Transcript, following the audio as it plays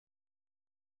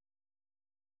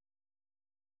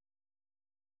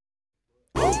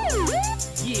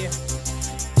Yeah.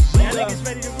 Y'all niggas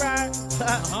ready to ride?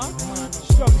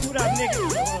 Struggle, suit up,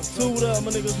 nigga. Suit up,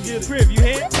 my niggas, get it. Privy, you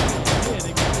here? Yeah,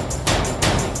 nigga.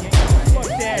 Fuck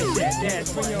that shit, Dash,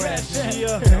 bring your ass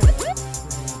here.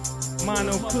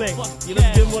 Mono click. You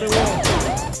let's give them what they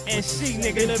want. And she,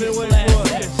 nigga, Get it just what like they want.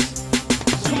 this.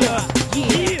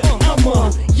 I'm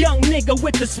a young nigga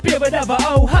with the spirit of an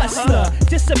old hustler.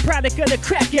 Just a product of the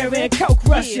crack era and coke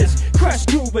rushers. Crush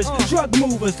groovers, drug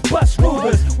movers, bust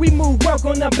movers. We move work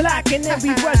on the block and then we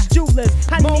rush jewelers.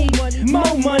 I need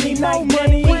more money, more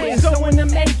money. So when them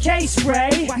AK spray,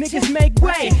 niggas make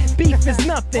way. Beef is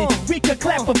nothing, we could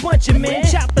clap a bunch of men.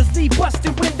 Choppers leave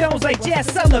busted windows like Jazz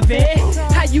Sullivan.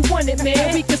 How you want it,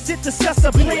 man? We could sit discuss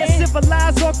a plan.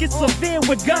 Civilized or get severe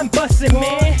with gun busting,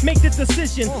 man. Make the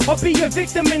decision or be a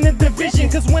victim in the division.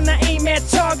 Cause when I aim at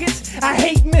targets, I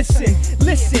hate missing.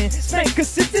 Listen, Snyp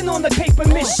consistent on the paper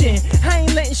mission. I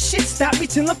ain't letting shit stop me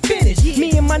till I'm finished.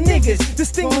 Me and my niggas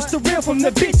distinguish the real from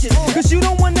the bitches. Cause you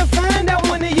don't wanna find out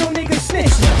one of your niggas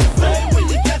snitching. Say when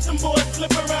you catch them boys,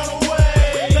 flip around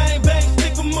away. Bang, bang,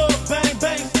 stick 'em up. Bang,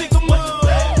 bang, stick 'em up.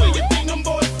 Say when you think them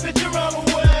boys, pitch around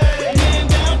away. Man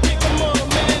down, pick 'em up.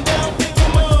 Man down, pick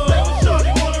 'em up.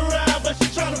 Shorty wanna ride, but she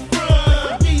tryna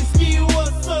front. Ski, ski,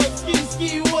 what's up? Ski,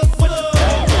 ski, what's up?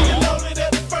 When you loaded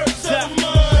at the first of the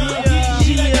month.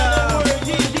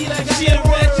 She a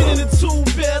ratchet in the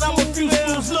two-bed. I'm a few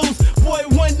screws loose. Boy,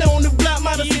 one on the block,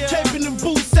 minus the cape in the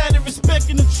boots. Out of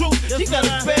respecting the truth. She got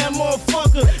a bad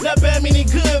motherfucker. Not bad meaning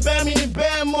good, bad meaning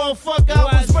bad motherfucker.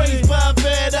 I was raised by a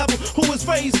bad apple. Who was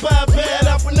raised by a bad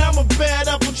apple? Now I'm a bad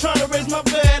apple, trying to raise my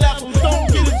bad apple. Don't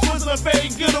get it twisted, I'm very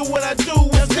good at what I do.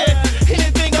 What's that?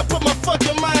 Anything I put my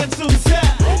fucking mind to.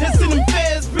 That's in them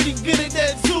feds, pretty good at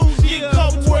that too. Get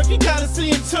caught with work, you gotta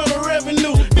see internal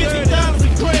revenue. $50 a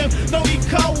gram, don't get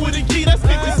caught with a key. That's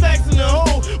 50 stacks in the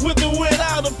hole, with the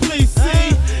without a police.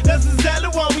 See, that's exactly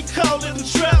why we call it a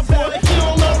trap, boy. You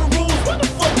don't know the rules, what the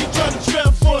fuck you trying to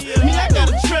trap for? Me, I got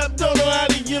a trap, don't know how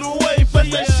to get away.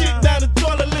 But that shit down the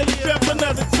toilet, let it trap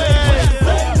another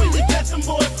time. When you catch them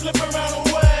boys, flip around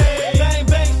away. Bang,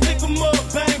 bang, stick 'em up.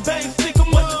 Bang, bang, stick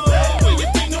 'em up. When you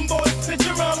think them boys, pitch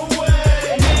around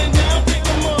away. Man down, pick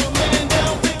 'em up. Man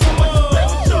down, pick 'em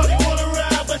up. Shorty wanna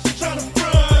ride, but she tryna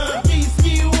front. Ski,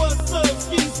 ski, what's up?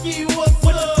 Ski, ski, what's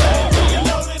up? When you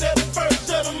loaded at the first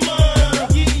of the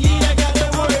month. Yeah, I got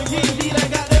that word. Yeah, I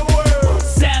got that word.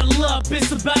 Saddle up,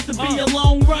 it's about to be a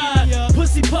long ride.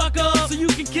 Pussy puck up so you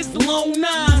can kiss the long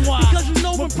nine. Because you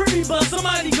know we're pretty, but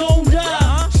somebody gon'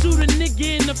 die. Shoot a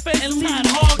nigga in the face and leave him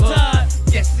hog-tied.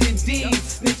 Yes indeed,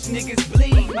 snitch niggas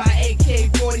bleed. My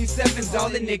AK-47's all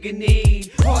a nigga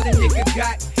need. All the nigga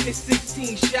got is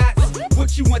 16 shots.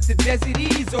 What you want, the Desert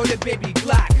Ease or the baby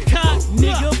Glock? Cock,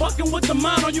 nigga, fucking with the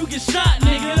mind or you get shot,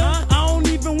 nigga. I don't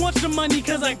even want your money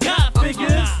cause I got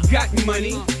figures. Got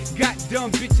money, got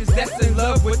dumb bitches that's in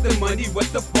love with the money.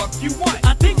 What the fuck you want?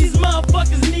 I think these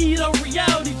motherfuckers need a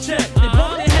reality check. They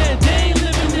bump their head, they ain't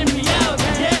living in reality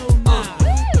yet.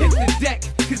 Hit the deck,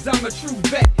 cause I'm a true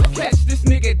vet.